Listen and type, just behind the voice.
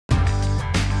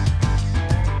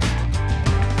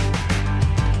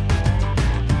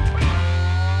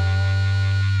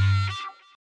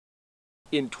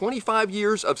In 25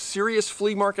 years of serious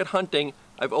flea market hunting,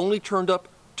 I've only turned up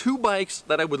 2 bikes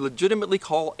that I would legitimately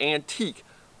call antique.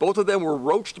 Both of them were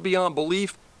roached beyond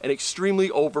belief and extremely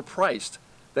overpriced.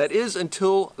 That is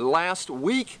until last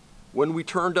week when we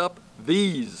turned up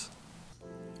these.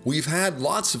 We've had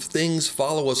lots of things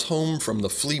follow us home from the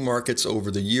flea markets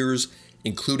over the years,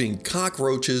 including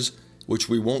cockroaches, which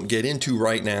we won't get into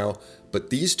right now, but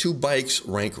these 2 bikes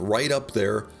rank right up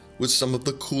there with some of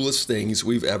the coolest things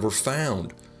we've ever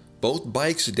found. Both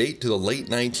bikes date to the late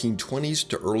 1920s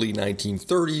to early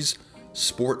 1930s,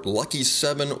 sport Lucky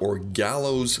 7 or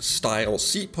gallows style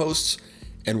seat posts,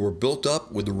 and were built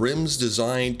up with rims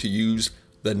designed to use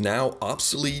the now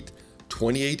obsolete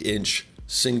 28-inch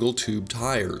single tube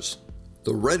tires.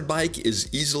 The red bike is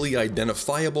easily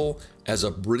identifiable as a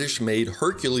British-made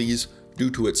Hercules due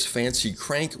to its fancy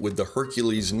crank with the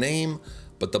Hercules name,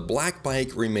 but the black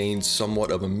bike remains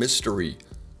somewhat of a mystery.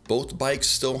 Both bikes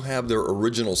still have their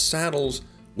original saddles,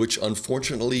 which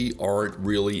unfortunately aren't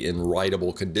really in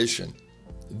rideable condition.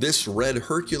 This red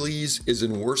Hercules is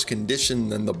in worse condition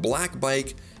than the black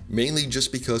bike, mainly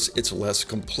just because it's less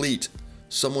complete.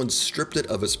 Someone stripped it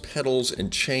of its pedals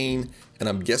and chain, and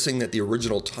I'm guessing that the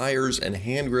original tires and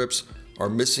hand grips are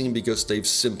missing because they've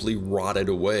simply rotted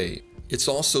away. It's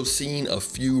also seen a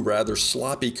few rather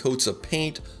sloppy coats of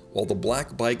paint, while the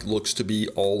black bike looks to be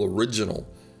all original.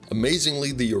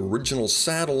 Amazingly, the original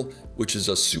saddle, which is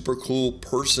a super cool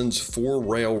person's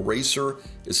 4-rail racer,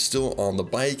 is still on the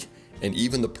bike, and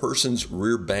even the person's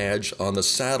rear badge on the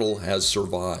saddle has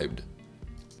survived.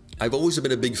 I've always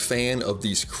been a big fan of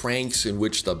these cranks in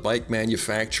which the bike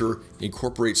manufacturer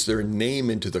incorporates their name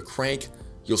into the crank.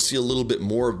 You'll see a little bit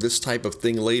more of this type of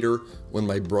thing later when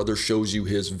my brother shows you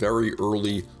his very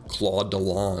early Claude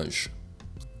Delange.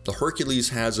 The Hercules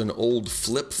has an old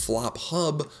flip-flop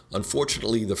hub.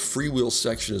 Unfortunately, the freewheel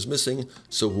section is missing,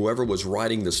 so whoever was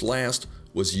riding this last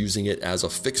was using it as a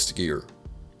fixed gear.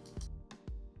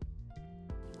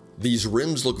 These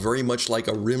rims look very much like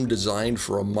a rim designed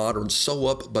for a modern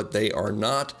sew-up, but they are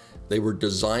not. They were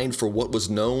designed for what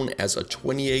was known as a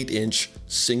 28-inch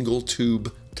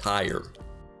single-tube tire.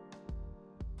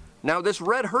 Now this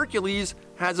red Hercules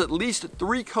has at least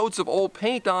 3 coats of old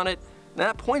paint on it.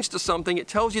 That points to something. It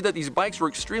tells you that these bikes were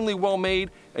extremely well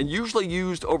made and usually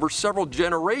used over several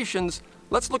generations.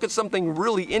 Let's look at something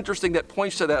really interesting that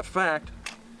points to that fact.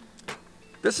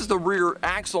 This is the rear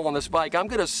axle on this bike. I'm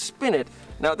gonna spin it.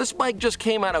 Now this bike just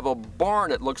came out of a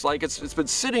barn, it looks like. It's been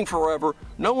sitting forever.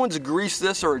 No one's greased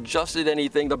this or adjusted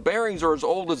anything. The bearings are as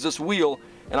old as this wheel.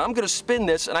 And I'm gonna spin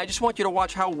this, and I just want you to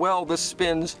watch how well this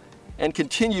spins and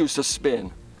continues to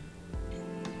spin.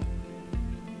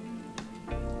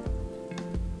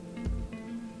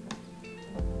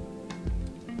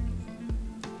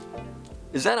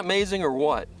 Is that amazing or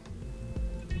what?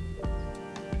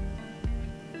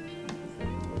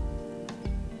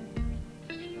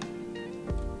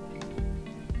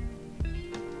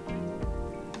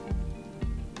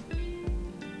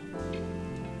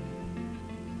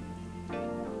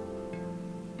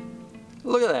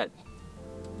 Look at that.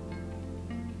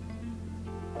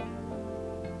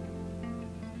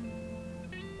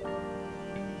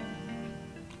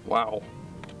 Wow.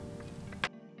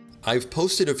 I've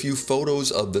posted a few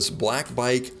photos of this black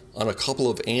bike on a couple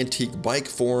of antique bike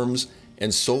forums,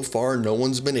 and so far no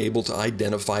one's been able to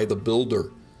identify the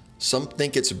builder. Some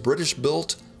think it's British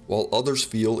built, while others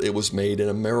feel it was made in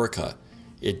America.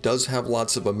 It does have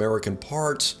lots of American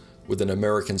parts, with an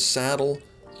American saddle,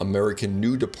 American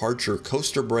New Departure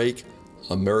coaster brake,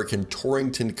 American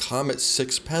Torrington Comet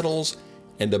 6 pedals,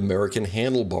 and American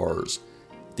handlebars.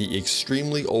 The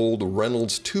extremely old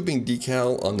Reynolds tubing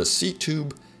decal on the seat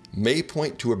tube may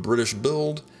point to a British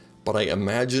build, but I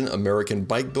imagine American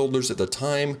bike builders at the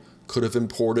time could have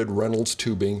imported Reynolds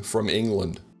tubing from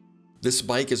England. This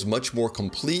bike is much more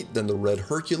complete than the red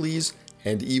Hercules,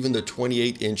 and even the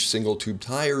 28-inch single tube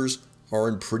tires are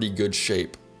in pretty good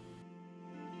shape.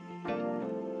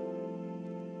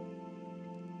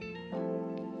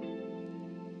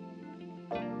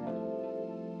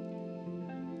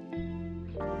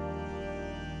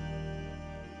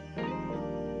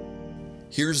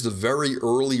 Here's the very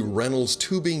early Reynolds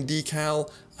tubing decal.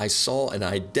 I saw an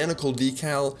identical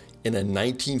decal in a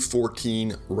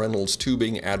 1914 Reynolds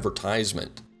tubing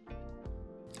advertisement.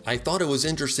 I thought it was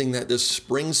interesting that this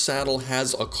spring saddle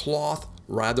has a cloth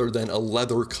rather than a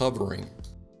leather covering.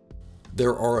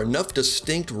 There are enough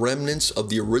distinct remnants of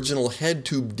the original head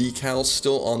tube decal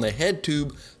still on the head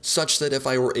tube, such that if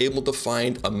I were able to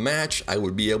find a match, I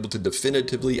would be able to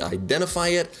definitively identify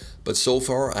it, but so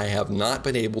far I have not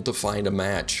been able to find a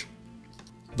match.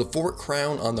 The fork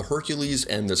crown on the Hercules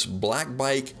and this black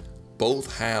bike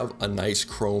both have a nice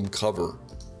chrome cover.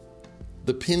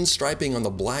 The pinstriping on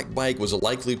the black bike was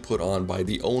likely put on by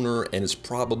the owner and is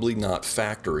probably not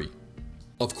factory.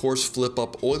 Of course,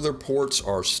 flip-up oiler ports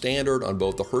are standard on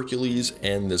both the Hercules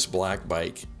and this black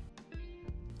bike.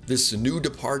 This new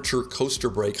departure coaster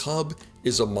brake hub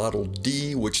is a Model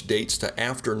D, which dates to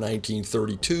after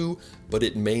 1932, but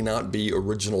it may not be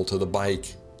original to the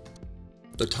bike.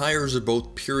 The tires are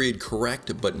both period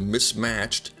correct but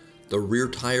mismatched. The rear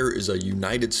tire is a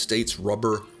United States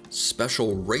rubber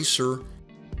Special Racer,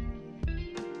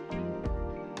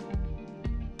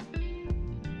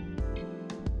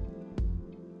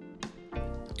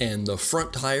 and the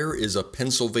front tire is a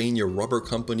Pennsylvania Rubber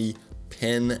Company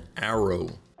Penn Arrow.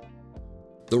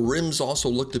 The rims also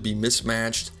look to be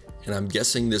mismatched, and I'm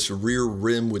guessing this rear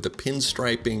rim with the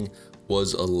pinstriping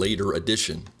was a later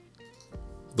addition.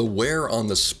 The wear on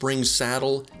the spring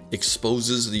saddle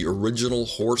exposes the original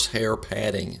horsehair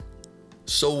padding.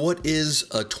 So what is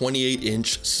a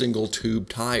 28-inch single tube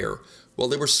tire? Well,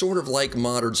 they were sort of like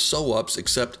modern sew-ups,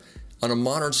 except on a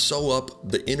modern sew-up,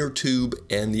 the inner tube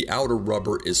and the outer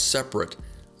rubber is separate.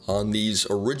 On these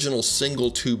original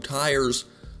single tube tires,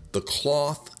 the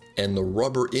cloth and the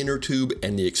rubber inner tube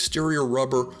and the exterior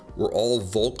rubber were all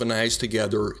vulcanized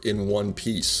together in one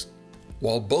piece.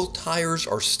 While both tires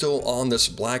are still on this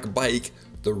black bike,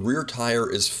 the rear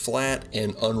tire is flat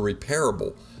and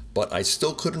unrepairable, but I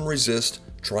still couldn't resist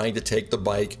trying to take the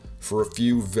bike for a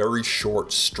few very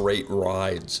short straight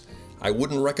rides. I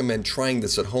wouldn't recommend trying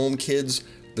this at home, kids.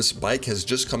 This bike has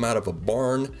just come out of a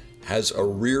barn, has a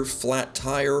rear flat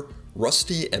tire,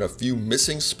 rusty and a few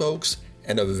missing spokes,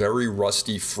 and a very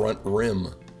rusty front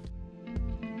rim.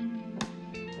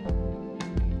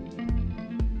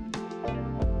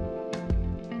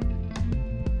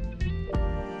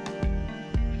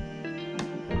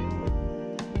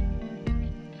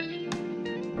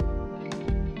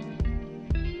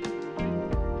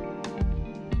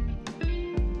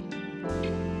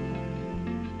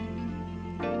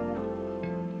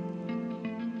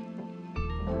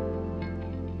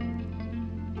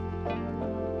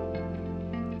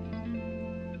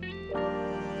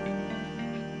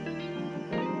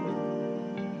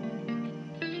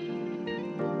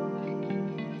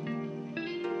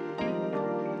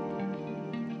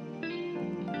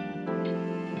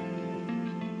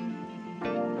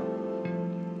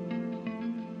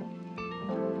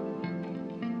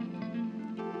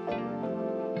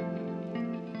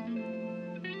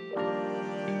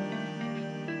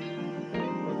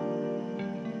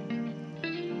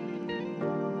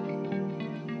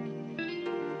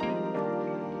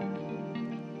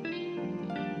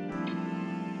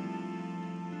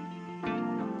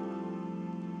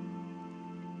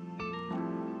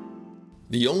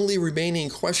 The only remaining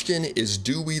question is,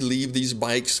 do we leave these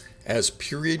bikes as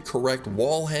period correct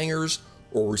wall hangers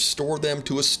or restore them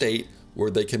to a state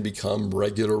where they can become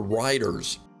regular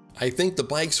riders? I think the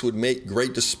bikes would make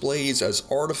great displays as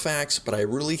artifacts, but I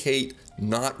really hate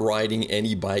not riding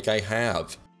any bike I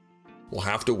have. We'll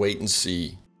have to wait and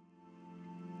see.